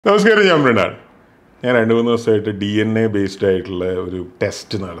നമസ്കാരം, ഞാൻ Mrinal. ഞാൻ 2-3 ദിവസമായിട്ട് DNA ബേസ്ഡ് ആയിട്ടുള്ള ഒരു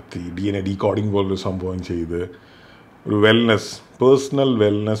ടെസ്റ്റ് നടത്തി. DNA ഡീകോഡിംഗ് പോലൊരു സംഭവം ചെയ്ത് ഒരു പേഴ്സണൽ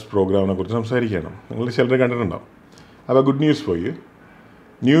വെൽനെസ് പ്രോഗ്രാമിനെ കുറിച്ച് സംസാരിക്കണം. നിങ്ങൾ ചിലർ കണ്ടിട്ടുണ്ടാവും. അപ്പോൾ good news for you.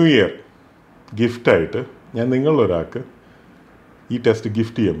 New year ഗിഫ്റ്റായിട്ട് ഞാൻ നിങ്ങളൊരാൾക്ക് ഈ ടെസ്റ്റ്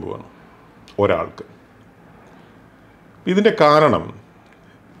ഗിഫ്റ്റ് ചെയ്യാൻ പോവാണ്. ഒരാൾക്ക്. ഇതിൻ്റെ കാരണം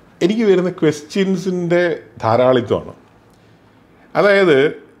എനിക്ക് വരുന്ന ക്വസ്റ്റ്യൻസിൻ്റെ ധാരാളിത്തമാണ്. അതായത്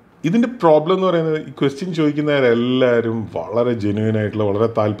ഇതിൻ്റെ പ്രോബ്ലം എന്ന് പറയുന്നത്, ഈ ക്വസ്റ്റ്യൻ ചോദിക്കുന്നവരെല്ലാവരും വളരെ ജെന്യുവനായിട്ടുള്ള വളരെ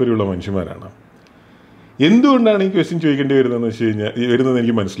താല്പര്യമുള്ള മനുഷ്യന്മാരാണ്. എന്തുകൊണ്ടാണ് ഈ ക്വസ്റ്റ്യൻ ചോദിക്കേണ്ടി വരുന്നതെന്ന് വെച്ച് കഴിഞ്ഞാൽ വരുന്നതെന്ന്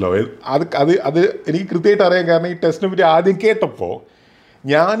എനിക്ക് മനസ്സിലാവും. അത് എനിക്ക് കൃത്യമായിട്ട് അറിയാം. കാരണം ഈ ടെസ്റ്റിനെ പറ്റി ആദ്യം കേട്ടപ്പോൾ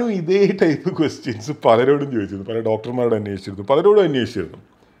ഞാനും ഇതേ ടൈപ്പ് ക്വസ്റ്റ്യൻസ് പലരോടും ചോദിച്ചിരുന്നു, പല ഡോക്ടർമാരോട് അന്വേഷിച്ചിരുന്നു, പലരോടും അന്വേഷിച്ചിരുന്നു.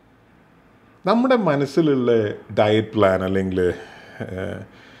 നമ്മുടെ മനസ്സിലുള്ള ഡയറ്റ് പ്ലാൻ അല്ലെങ്കിൽ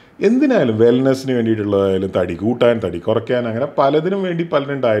എന്തിനായാലും വെൽനെസ്സിന് വേണ്ടിയിട്ടുള്ളതായാലും തടി കൂട്ടാൻ, തടി കുറയ്ക്കാൻ, അങ്ങനെ പലതിനും വേണ്ടി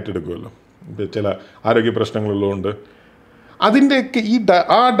പലരും ഡയറ്റ് എടുക്കുമല്ലോ. ചില ആരോഗ്യ പ്രശ്നങ്ങളുള്ളതുകൊണ്ട് അതിൻ്റെയൊക്കെ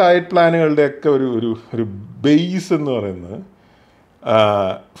ആ ഡയറ്റ് പ്ലാനുകളുടെയൊക്കെ ഒരു ബേസ് എന്ന് പറയുന്നത്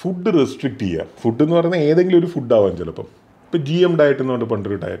ഫുഡ് റെസ്ട്രിക്റ്റ് ചെയ്യുക. ഫുഡ് എന്ന് പറയുന്നത് ഏതെങ്കിലും ഒരു ഫുഡാവാം. ചിലപ്പം ഇപ്പോൾ GM ഡയറ്റ് എന്ന് പറഞ്ഞിട്ട്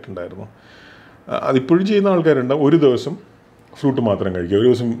പണ്ടൊരു ഡയറ്റ് ഉണ്ടായിരുന്നു. അതിപ്പോഴും ചെയ്യുന്ന ആൾക്കാരുണ്ടാവും. ഒരു ദിവസം ഫ്രൂട്ട് മാത്രം കഴിക്കുക, ഒരു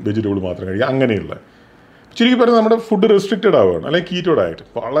ദിവസം വെജിറ്റബിൾ മാത്രം കഴിക്കുക, അങ്ങനെയുള്ള. ശരിക്കും പറഞ്ഞാൽ നമ്മുടെ ഫുഡ് റെസ്ട്രിക്റ്റഡ് ആവുകയാണ്. അല്ലെങ്കിൽ കീറ്റോ ഡയറ്റ്,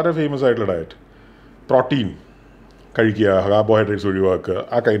 വളരെ ഫേമസ് ആയിട്ടുള്ള ഡയറ്റ്. പ്രോട്ടീൻ കഴിക്കുക, കാർബോഹൈഡ്രേറ്റ്സ് ഒഴിവാക്കുക,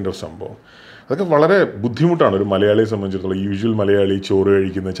 ആ കൈൻഡ് ഓഫ് സംഭവം. അതൊക്കെ വളരെ ബുദ്ധിമുട്ടാണ് ഒരു മലയാളിയെ സംബന്ധിച്ചിടത്തോളം. യൂഷ്വൽ മലയാളി ചോറ്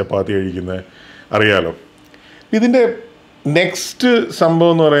കഴിക്കുന്ന, ചപ്പാത്തി കഴിക്കുന്ന, അറിയാലോ. ഇതിൻ്റെ നെക്സ്റ്റ്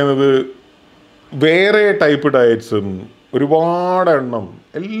സംഭവം എന്ന് പറയുന്നത് വേറെ ടൈപ്പ് ഡയറ്റ്സും ഒരുപാട് എണ്ണം,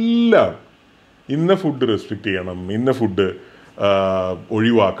 എല്ലാം ഇന്ന ഫുഡ് റെസ്ട്രിക്റ്റ് ചെയ്യണം, ഇന്ന ഫുഡ്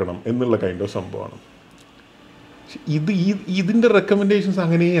ഒഴിവാക്കണം എന്നുള്ള കൈൻഡ് ഓഫ് സംഭവമാണ്. ഇതിൻ്റെ റെക്കമെൻഡേഷൻസ്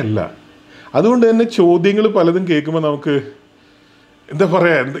അങ്ങനെയല്ല. അതുകൊണ്ട് തന്നെ ചോദ്യങ്ങൾ പലതും കേൾക്കുമ്പോൾ നമുക്ക് എന്താ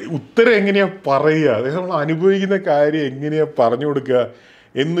പറയുക, ഉത്തരം എങ്ങനെയാണ് പറയുക, അതായത് നമ്മൾ അനുഭവിക്കുന്ന കാര്യം എങ്ങനെയാണ് പറഞ്ഞു കൊടുക്കുക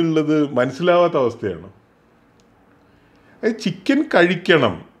എന്നുള്ളത് മനസ്സിലാവാത്ത അവസ്ഥയാണ്. ചിക്കൻ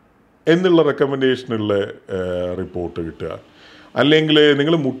കഴിക്കണം എന്നുള്ള റെക്കമെൻഡേഷനുള്ള റിപ്പോർട്ട് കിട്ടുക, അല്ലെങ്കിൽ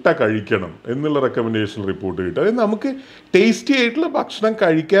നിങ്ങൾ മുട്ട കഴിക്കണം എന്നുള്ള റെക്കമെൻഡേഷൻ റിപ്പോർട്ട് കിട്ടുക. അതായത് നമുക്ക് ടേസ്റ്റി ആയിട്ടുള്ള ഭക്ഷണം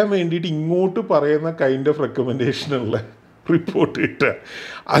കഴിക്കാൻ വേണ്ടിയിട്ട് ഇങ്ങോട്ട് പറയുന്ന കൈൻഡ് ഓഫ് റെക്കമെൻഡേഷനുള്ള റിപ്പോർട്ട് കിട്ടുക.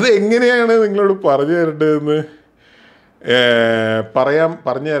 അതെങ്ങനെയാണ് നിങ്ങളോട് പറഞ്ഞു തരേണ്ടതെന്ന്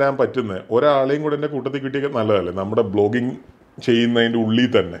പറഞ്ഞു തരാൻ പറ്റുന്നത് ഒരാളെയും കൂടെ എൻ്റെ കൂട്ടത്തിൽ കിട്ടിയൊക്കെ നല്ലതല്ലേ. നമ്മുടെ ബ്ലോഗിങ് ചെയ്യുന്നതിൻ്റെ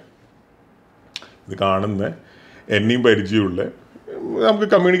ഉള്ളിൽ തന്നെ ഇത് കാണുന്ന എന്നെയും പരിചയമുള്ള, നമുക്ക്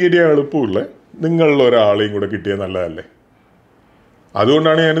കമ്മ്യൂണിക്കേറ്റ് ചെയ്യാൻ എളുപ്പമുള്ള നിങ്ങളുള്ള ഒരാളെയും കൂടെ കിട്ടിയാൽ നല്ലതല്ലേ.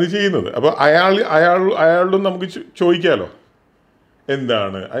 അതുകൊണ്ടാണ് ഞാനിത് ചെയ്യുന്നത്. അപ്പോൾ അയാളോടും നമുക്ക് ചോദിക്കാമല്ലോ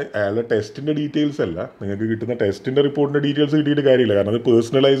എന്താണ് അയാളുടെ ടെസ്റ്റിൻ്റെ ഡീറ്റെയിൽസ് അല്ല. നിങ്ങൾക്ക് കിട്ടുന്ന ടെസ്റ്റിൻ്റെ റിപ്പോർട്ടിൻ്റെ ഡീറ്റെയിൽസ് കിട്ടിയിട്ട് കാര്യമില്ല. കാരണം അത്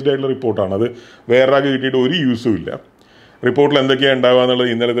പേഴ്സണലൈസ്ഡ് ആയിട്ടുള്ള റിപ്പോർട്ടാണ്. അത് വേറെ ആൾക്ക് കിട്ടിയിട്ട് ഒരു യൂസും ഇല്ല. റിപ്പോർട്ടിൽ എന്തൊക്കെയാണ് ഉണ്ടാവുക എന്നുള്ളത്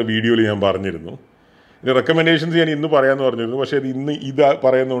ഇന്നലത്തെ വീഡിയോയിൽ ഞാൻ പറഞ്ഞിരുന്നു. ഇനി റെക്കമെൻഡേഷൻസ് ഞാൻ ഇന്ന് പറയാമെന്ന് പറഞ്ഞിരുന്നു. പക്ഷേ ഇത്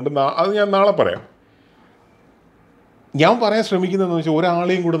പറയുന്നതുകൊണ്ട് അത് ഞാൻ നാളെ പറയാം. ഞാൻ പറയാൻ ശ്രമിക്കുന്നതെന്ന് വെച്ചാൽ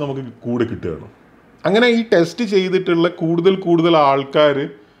ഒരാളെയും കൂടെ നമുക്ക് കൂടെ കിട്ടുകയാണ്. അങ്ങനെ ഈ ടെസ്റ്റ് ചെയ്തിട്ടുള്ള കൂടുതൽ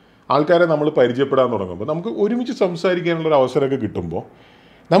ആൾക്കാരെ നമ്മൾ പരിചയപ്പെടാൻ തുടങ്ങുമ്പോൾ നമുക്ക് ഒരുമിച്ച് സംസാരിക്കാനുള്ളൊരു അവസരമൊക്കെ കിട്ടുമ്പോൾ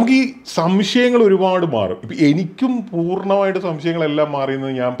നമുക്ക് ഈ സംശയങ്ങൾ ഒരുപാട് മാറും. ഇപ്പം എനിക്കും പൂർണ്ണമായിട്ട് സംശയങ്ങളെല്ലാം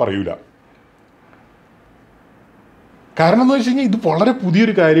മാറിയെന്ന് ഞാൻ പറയൂല. കാരണം എന്ന് വെച്ച് കഴിഞ്ഞാൽ ഇത് വളരെ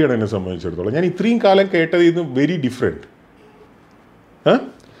പുതിയൊരു കാര്യമാണ് എന്നെ സംബന്ധിച്ചിടത്തോളം. ഞാൻ ഇത്രയും കാലം കേട്ടത് ഇത് വെരി ഡിഫറെൻറ്റ്.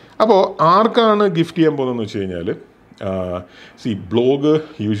 അപ്പോൾ ആർക്കാണ് ഗിഫ്റ്റ് ചെയ്യാൻ പോകുന്നതെന്ന് വെച്ച് കഴിഞ്ഞാൽ, ബ്ലോഗ്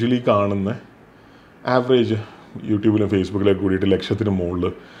യൂഷ്വലി കാണുന്ന ആവറേജ് യൂട്യൂബിലും ഫേസ്ബുക്കിലൊക്കെ കൂടിയിട്ട് 1,00,000 മുകളിൽ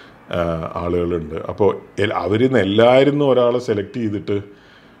ആളുകളുണ്ട്. അപ്പോൾ അവരിൽ നിന്ന് എല്ലാവരും ഒരാളെ സെലക്ട് ചെയ്തിട്ട്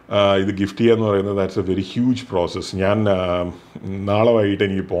ഇത് ഗിഫ്റ്റ് ചെയ്യുക എന്ന് പറയുന്നത് that's A very huge process. ഞാൻ നാളെ വൈകിട്ട്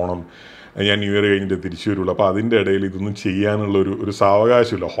എനിക്ക് പോകണം. ഞാൻ ന്യൂ ഇയർ കഴിഞ്ഞിട്ട് തിരിച്ചു വരുള്ളൂ. അപ്പോൾ അതിൻ്റെ ഇടയിൽ ഇതൊന്നും ചെയ്യാനുള്ള ഒരു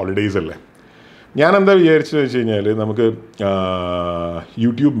സാവകാശമില്ല. ഹോളിഡേയ്സ് അല്ലേ. ഞാൻ എന്താ വിചാരിച്ചതെന്ന് വെച്ച് കഴിഞ്ഞാൽ, നമുക്ക്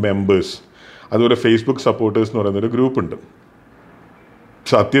യൂട്യൂബ് മെമ്പേഴ്സ്, അതുപോലെ ഫേസ്ബുക്ക് സപ്പോർട്ടേഴ്സ് എന്ന് പറയുന്നൊരു ഗ്രൂപ്പുണ്ട്.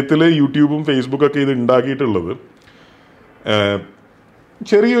 സത്യത്തിൽ യൂട്യൂബും ഫേസ്ബുക്കൊക്കെ ഇത് ഉണ്ടാക്കിയിട്ടുള്ളത്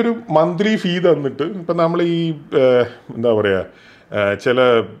ചെറിയൊരു മന്ത്ലി ഫീ തന്നിട്ട്, ഇപ്പം നമ്മൾ ഈ എന്താ പറയുക, ചില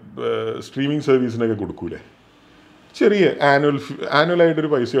സ്ട്രീമിംഗ് സർവീസിനൊക്കെ കൊടുക്കൂലേ, ചെറിയ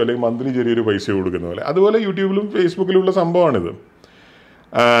ആനുവലായിട്ടൊരു പൈസയോ അല്ലെങ്കിൽ മന്ത്ലി ചെറിയൊരു പൈസയോ കൊടുക്കുന്ന പോലെ, അതുപോലെ യൂട്യൂബിലും ഫേസ്ബുക്കിലുള്ള സംഭവമാണിത്.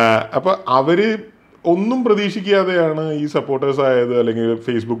 അപ്പോൾ അവർ ഒന്നും പ്രതീക്ഷിക്കാതെയാണ് ഈ സപ്പോർട്ടേഴ്സ് ആയത് അല്ലെങ്കിൽ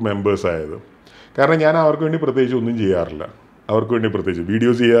ഫേസ്ബുക്ക് മെമ്പേഴ്സ് ആയത്. കാരണം ഞാൻ അവർക്ക് വേണ്ടി പ്രത്യേകിച്ച് ഒന്നും ചെയ്യാറില്ല. അവർക്ക് വേണ്ടി പ്രത്യേകിച്ച്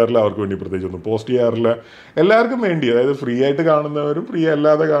വീഡിയോസ് ചെയ്യാറില്ല. അവർക്ക് വേണ്ടി പ്രത്യേകിച്ച് ഒന്നും പോസ്റ്റ് ചെയ്യാറില്ല. എല്ലാവർക്കും വേണ്ടി, അതായത് ഫ്രീ ആയിട്ട് കാണുന്നവരും ഫ്രീ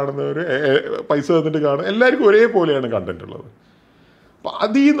അല്ലാതെ കാണുന്നവരും പൈസ തന്നിട്ട് കാണുന്ന എല്ലാവർക്കും ഒരേപോലെയാണ് കണ്ടന്റ് ഉള്ളത്. അപ്പോൾ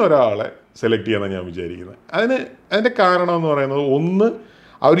അതിൽ നിന്ന് ഒരാളെ സെലക്ട് ചെയ്യാനാണ് ഞാൻ വിചാരിക്കുന്നത്. അതിൻ്റെ കാരണം എന്ന് പറയുന്നത്, ഒന്ന്,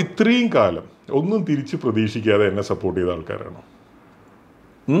 അവർ ഇത്രയും കാലം ഒന്നും തിരിച്ച് പ്രതീക്ഷിക്കാതെ എന്നെ സപ്പോർട്ട് ചെയ്ത ആൾക്കാരാണ്.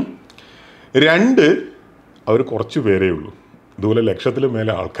 2, അവർ കുറച്ച് പേരേ ഉള്ളൂ. ഇതുപോലെ ലക്ഷത്തിൽ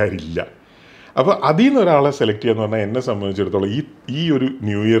മേലെ ആൾക്കാരില്ല. അപ്പോൾ അതിൽ നിന്ന് ഒരാളെ സെലക്ട് ചെയ്യുക എന്ന് പറഞ്ഞാൽ എന്നെ സംബന്ധിച്ചിടത്തോളം ഈ ഒരു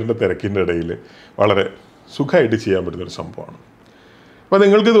ന്യൂ ഇയറിൻ്റെ തിരക്കിൻ്റെ ഇടയിൽ വളരെ സുഖമായിട്ട് ചെയ്യാൻ പറ്റുന്നൊരു സംഭവമാണ്. അപ്പോൾ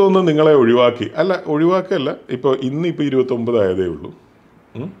നിങ്ങൾക്ക് തോന്നുന്നു നിങ്ങളെ ഒഴിവാക്കല്ല, ഇപ്പോൾ 29 ആയതേ ഉള്ളൂ.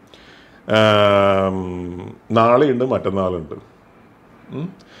 നാളെയുണ്ട്, മറ്റന്നാളുണ്ട്.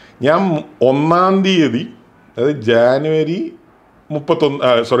 ഞാൻ 1-ാം തീയതി, അതായത്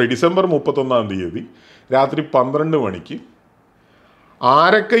ഡിസംബർ 31-ാം തീയതി രാത്രി 12 മണിക്ക്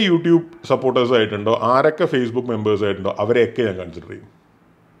ആരൊക്കെ യൂട്യൂബ് സപ്പോർട്ടേഴ്സ് ആയിട്ടുണ്ടോ, ആരൊക്കെ ഫേസ്ബുക്ക് മെമ്പേഴ്സ് ആയിട്ടുണ്ടോ, അവരെയൊക്കെ ഞാൻ കൺസിഡർ ചെയ്യും.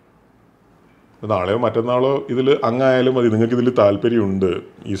 നാളെയോ മറ്റന്നാളോ ഇതിൽ അങ്ങായാലും മതി. നിങ്ങൾക്ക് ഇതിൽ താല്പര്യമുണ്ട്,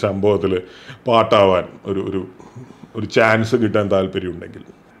 ഈ സംഭവത്തിൽ പാർട്ടാവാൻ ഒരു ചാൻസ് കിട്ടാൻ താല്പര്യമുണ്ടെങ്കിൽ.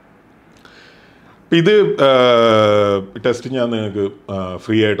 ഇത് ടെസ്റ്റ് ഞാൻ നിങ്ങൾക്ക്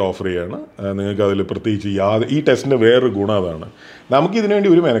ഫ്രീ ആയിട്ട് ഓഫർ ചെയ്യാണ്. നിങ്ങൾക്ക് അതിൽ പ്രത്യേകിച്ച് ഈ ടെസ്റ്റിൻ്റെ വേറൊരു ഗുണം അതാണ്, നമുക്കിതിനു വേണ്ടി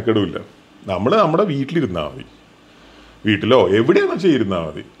ഒരു മെനക്കെടുമില്ല. നമ്മൾ നമ്മുടെ വീട്ടിലിരുന്നാൽ മതി, വീട്ടിലോ എവിടെയാണെന്ന് വെച്ചാൽ ഇരുന്നാൽ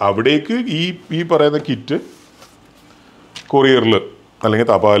മതി. അവിടേക്ക് ഈ പറയുന്ന കിറ്റ് കൊറിയറിൽ അല്ലെങ്കിൽ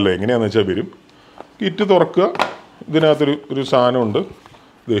തപാലിൽ എങ്ങനെയാണെന്ന് വെച്ചാൽ വരും. കിറ്റ് തുറക്കുക, ഇതിനകത്തൊരു സാധനമുണ്ട്.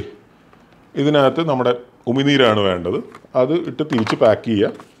 ഇതിനകത്ത് നമ്മുടെ ഉമിനീരാണ് വേണ്ടത്, അത് ഇട്ട് തിരിച്ച് പാക്ക്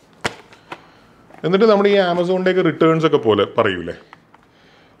ചെയ്യുക. എന്നിട്ട് നമ്മുടെ ഈ ആമസോണിൻ്റെയൊക്കെ റിട്ടേൺസ് ഒക്കെ പോലെ പറയൂലേ,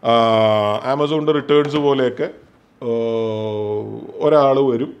 ആമസോണിൻ്റെ റിട്ടേൺസ് പോലെയൊക്കെ ഒരാൾ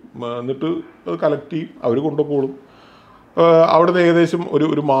വരും, എന്നിട്ട് അത് കളക്ട് ചെയ്യും, അവർ കൊണ്ടുപോകും. അവിടുന്ന് ഏകദേശം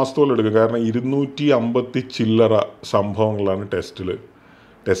ഒരു മാസത്തോളം എടുക്കും. കാരണം 250 ചില്ലറ സംഭവങ്ങളാണ്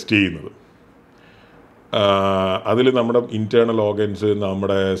ടെസ്റ്റ് ചെയ്യുന്നത്. അതിൽ നമ്മുടെ ഇൻറ്റേർണൽ ഓർഗൻസ്,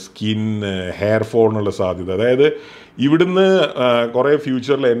 നമ്മുടെ സ്കിൻ, ഹെയർ ഫോളിനുള്ള സാധ്യത, അതായത് ഇവിടുന്ന് കുറേ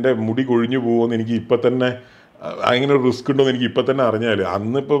ഫ്യൂച്ചറിൽ എൻ്റെ മുടി കൊഴിഞ്ഞു പോകുമെന്ന് എനിക്ക് ഇപ്പം തന്നെ, അങ്ങനെ ഒരു റിസ്ക് ഉണ്ടോ എന്ന് എനിക്ക് ഇപ്പം തന്നെ അറിഞ്ഞാൽ,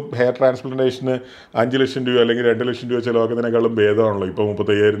 അന്നിപ്പോൾ ഹെയർ ട്രാൻസ്പ്ലാന്റേഷന് 5 ലക്ഷം രൂപ അല്ലെങ്കിൽ 2 ലക്ഷം രൂപ ചിലവാക്കുന്നതിനേക്കാളും ഭേദമാണല്ലോ ഇപ്പോൾ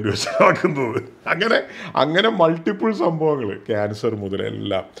 35,000 രൂപ ചിലവാക്കുന്നത്. അങ്ങനെ മൾട്ടിപ്പിൾ സംഭവങ്ങൾ, ക്യാൻസർ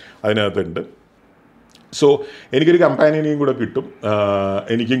മുതലെല്ലാം അതിനകത്തുണ്ട്. സോ എനിക്കൊരു കമ്പാനിയനെയും കൂടെ കിട്ടും,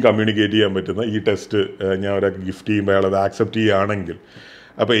 എനിക്കും കമ്മ്യൂണിക്കേറ്റ് ചെയ്യാൻ പറ്റുന്ന ഈ ടെസ്റ്റ് ഞാൻ ഒരാൾക്ക് ഗിഫ്റ്റ് ചെയ്യുമ്പോൾ അയാളത് ആക്സെപ്റ്റ് ചെയ്യുകയാണെങ്കിൽ.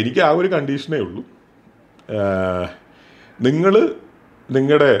 അപ്പോൾ എനിക്ക് ആ ഒരു കണ്ടീഷനേ ഉള്ളൂ,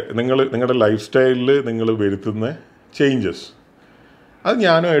 നിങ്ങളുടെ ലൈഫ് സ്റ്റൈലിൽ നിങ്ങൾ വരുത്തുന്ന ചേഞ്ചസ് അത്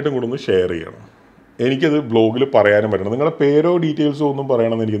ഞാനുമായിട്ടും കൂടെ ഒന്ന് ഷെയർ ചെയ്യണം. എനിക്കത് ബ്ലോഗിൽ പറയാനും പറ്റണം. നിങ്ങളുടെ പേരോ ഡീറ്റെയിൽസോ ഒന്നും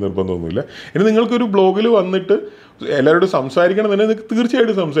പറയണമെന്ന് എനിക്ക് നിർബന്ധമൊന്നുമില്ല. ഇനി നിങ്ങൾക്കൊരു ബ്ലോഗിൽ വന്നിട്ട് എല്ലാവരോടും സംസാരിക്കണം തന്നെ, നിങ്ങൾക്ക്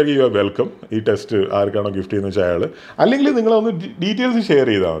തീർച്ചയായിട്ടും സംസാരിക്കുക, വെൽക്കം. ഈ ടെസ്റ്റ് ആർക്കാണോ ഗിഫ്റ്റ് ചെയ്യുന്ന വെച്ചാൽ അയാൾ, അല്ലെങ്കിൽ നിങ്ങളൊന്ന് ഡീറ്റെയിൽസ് ഷെയർ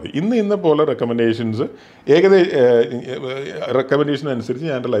ചെയ്താൽ മതി. ഇന്ന പോലെ റെക്കമെൻഡേഷൻസ്, റെക്കമെൻഡേഷൻ അനുസരിച്ച്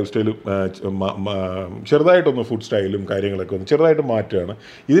ഞാൻ എൻ്റെ ലൈഫ് സ്റ്റൈലും ചെറുതായിട്ടൊന്ന് ഫുഡ് സ്റ്റൈലും കാര്യങ്ങളൊക്കെ ഒന്ന് ചെറുതായിട്ട് മാറ്റുകയാണ്.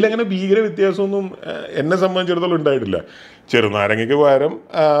 ഇതിലങ്ങനെ ഭീകര വ്യത്യാസമൊന്നും എന്നെ സംബന്ധിച്ചിടത്തോളം ഉണ്ടായിട്ടില്ല. ചെറുനാരങ്ങയ്ക്ക് പകരം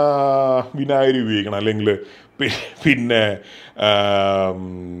വിനാഗിരി ഉപയോഗിക്കണം, അല്ലെങ്കിൽ പിന്നെ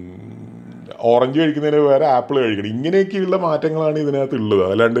ഓറഞ്ച് കഴിക്കുന്നതിന് പകരം ആപ്പിൾ കഴിക്കണം. ഇങ്ങനെയൊക്കെയുള്ള മാറ്റങ്ങളാണ് ഇതിനകത്ത് ഉള്ളത്.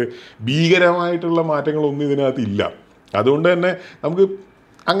 അല്ലാണ്ട് ഭീകരമായിട്ടുള്ള മാറ്റങ്ങളൊന്നും ഇതിനകത്ത് ഇല്ല. അതുകൊണ്ട് തന്നെ നമുക്ക്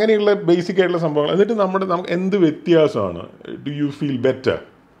അങ്ങനെയുള്ള ബേസിക് ആയിട്ടുള്ള സംഭവങ്ങൾ, എന്നിട്ട് നമുക്ക് എന്ത് വ്യത്യാസമാണ്, ഡു യു ഫീൽ ബെറ്റർ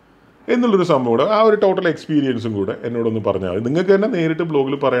എന്നുള്ളൊരു സംഭവം കൂടെ, ആ ഒരു ടോട്ടൽ എക്സ്പീരിയൻസും കൂടെ എന്നോടൊന്ന് പറഞ്ഞാൽ മതി. നിങ്ങൾക്ക് തന്നെ നേരിട്ട്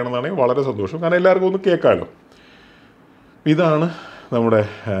ബ്ലോഗിൽ പറയണമെന്നാണെങ്കിൽ വളരെ സന്തോഷം, കാരണം എല്ലാവർക്കും ഒന്ന് കേൾക്കാമല്ലോ. ഇതാണ് നമ്മുടെ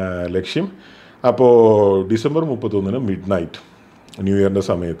ലക്ഷ്യം. അപ്പോൾ ഡിസംബർ 31 മിഡ്നൈറ്റ്, ന്യൂ ഇയറിൻ്റെ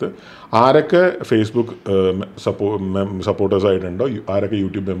സമയത്ത് ആരൊക്കെ ഫേസ്ബുക്ക് സപ്പോർട്ടേഴ്സ് ആയിട്ടുണ്ടോ, ആരൊക്കെ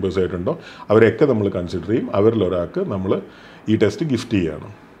യൂട്യൂബ് മെമ്പേഴ്സ് ആയിട്ടുണ്ടോ, അവരെയൊക്കെ നമ്മൾ കൺസിഡർ ചെയ്യും. അവരിലൊരാൾക്ക് നമ്മൾ ഈ ടെസ്റ്റ് ഗിഫ്റ്റ് ചെയ്യുകയാണ്.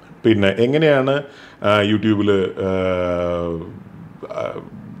 പിന്നെ എങ്ങനെയാണ് യൂട്യൂബിൽ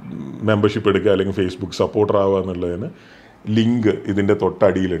മെമ്പർഷിപ്പ് എടുക്കുക അല്ലെങ്കിൽ ഫേസ്ബുക്ക് സപ്പോർട്ടർ ആവുക എന്നുള്ളതിന് ലിങ്ക് ഇതിൻ്റെ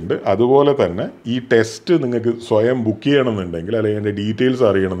തൊട്ടടിയിലുണ്ട്. അതുപോലെ തന്നെ ഈ ടെസ്റ്റ് നിങ്ങൾക്ക് സ്വയം ബുക്ക് ചെയ്യണമെന്നുണ്ടെങ്കിൽ, അല്ലെങ്കിൽ അതിൻ്റെ ഡീറ്റെയിൽസ്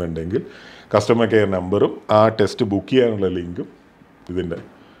അറിയണമെന്നുണ്ടെങ്കിൽ കസ്റ്റമർ കെയർ നമ്പറും ആ ടെസ്റ്റ് ബുക്ക് ചെയ്യാനുള്ള ലിങ്കും ഇതിൻ്റെ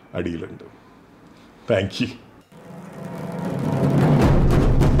അടിയിലുണ്ട്. Thank you.